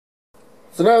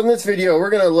So now in this video we're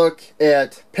going to look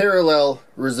at parallel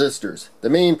resistors. The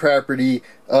main property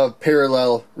of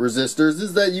parallel resistors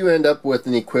is that you end up with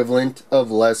an equivalent of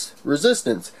less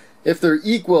resistance. If they're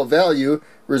equal value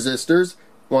resistors,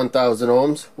 1000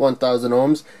 ohms, 1000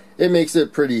 ohms, it makes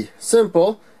it pretty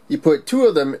simple. You put two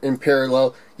of them in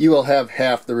parallel, you will have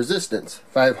half the resistance,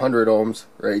 500 ohms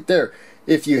right there.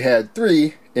 If you had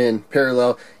three in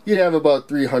parallel, you'd have about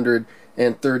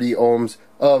 330 ohms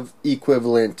of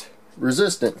equivalent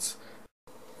resistance.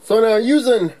 So now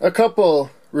using a couple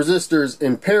resistors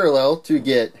in parallel to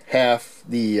get half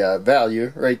the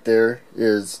value right there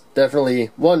is definitely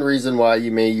one reason why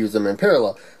you may use them in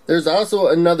parallel. There's also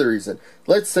another reason.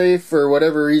 Let's say for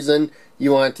whatever reason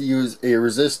you want to use a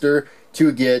resistor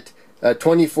to get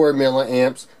 24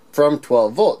 milliamps from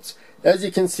 12 volts. As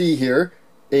you can see here,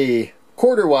 a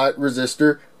quarter watt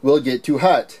resistor will get too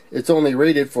hot. It's only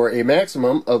rated for a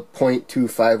maximum of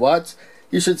 0.25 watts.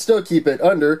 You should still keep it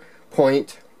under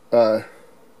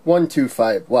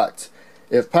 0.125 watts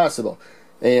if possible.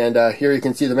 And here you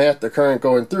can see the math, the current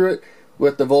going through it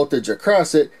with the voltage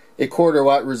across it. A quarter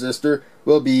watt resistor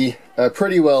will be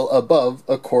pretty well above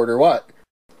a quarter watt.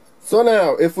 So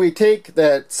now if we take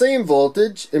that same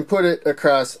voltage and put it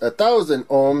across 1000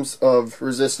 ohms of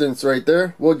resistance right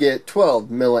there, we'll get 12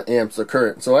 milliamps of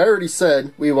current. So I already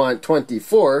said we want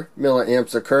 24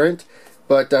 milliamps of current,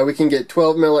 but we can get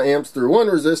 12 milliamps through one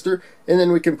resistor, and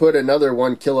then we can put another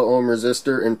 1 kilo ohm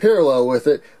resistor in parallel with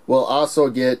it. We'll also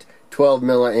get 12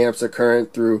 milliamps of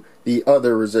current through the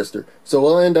other resistor. So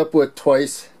we'll end up with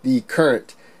twice the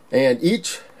current. And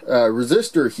each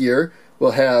resistor here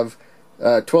will have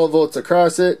 12 volts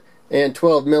across it and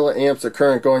 12 milliamps of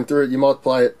current going through it. You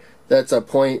multiply it, that's a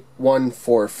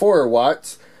 0.144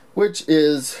 watts, which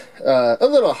is a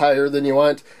little higher than you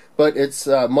want, but it's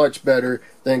much better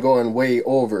than going way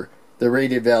over the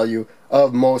rated value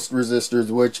of most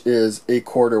resistors, which is a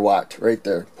quarter watt right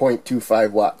there,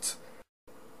 0.25 watts.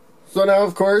 So now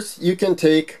of course you can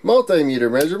take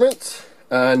multimeter measurements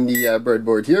on the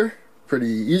breadboard here. Pretty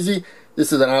easy.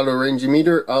 This is an auto ranging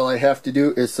meter. All I have to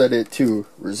do is set it to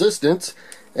resistance,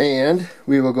 and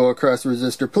we will go across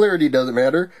resistor polarity, doesn't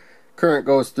matter. Current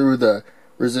goes through the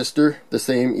resistor the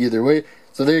same either way.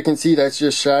 So there you can see that's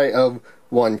just shy of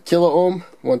 1 kilo ohm,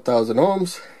 1000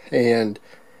 ohms, and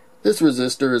this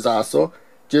resistor is also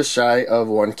just shy of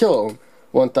 1 kilo ohm,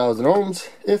 1000 ohms.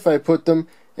 If I put them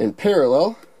in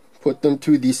parallel, put them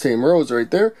to the same rows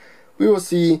right there, we will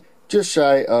see just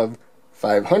shy of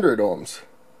 500 ohms.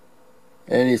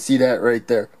 And you see that right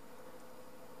there.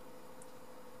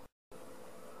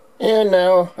 And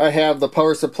now I have the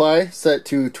power supply set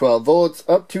to 12 volts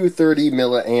up to 30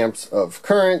 milliamps of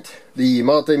current. The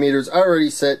multimeter is already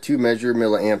set to measure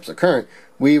milliamps of current.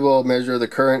 We will measure the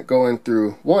current going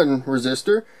through one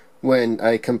resistor when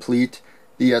I complete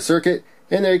the circuit,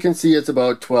 and there you can see it's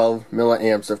about 12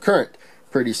 milliamps of current.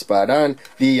 Pretty spot on.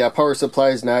 The power supply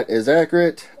is not as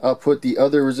accurate. I'll put the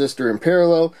other resistor in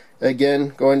parallel,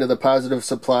 again going to the positive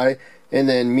supply and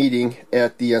then meeting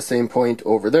at the same point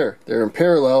over there. They're in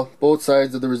parallel. Both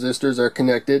sides of the resistors are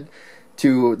connected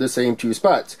to the same two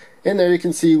spots, and there you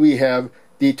can see we have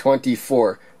the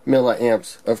 24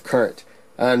 milliamps of current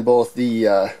on both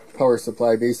the power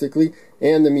supply basically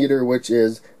and the meter, which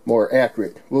is more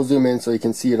accurate. We'll zoom in so you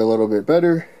can see it a little bit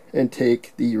better and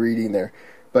take the reading there.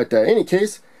 But in any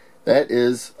case, that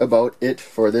is about it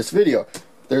for this video.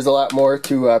 There's a lot more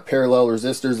to parallel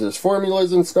resistors. There's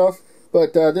formulas and stuff,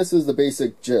 but this is the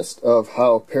basic gist of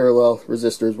how parallel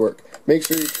resistors work. Make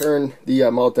sure you turn the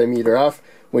multimeter off.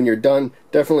 When you're done,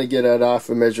 definitely get it off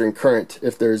of measuring current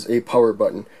if there's a power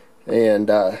button.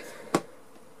 And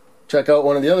check out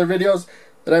one of the other videos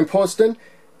that I'm posting.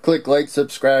 Click like,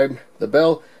 subscribe, the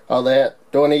bell, all that.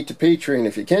 Donate to Patreon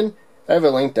if you can. I have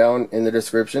a link down in the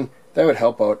description. That would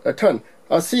help out a ton.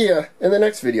 I'll see you in the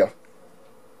next video.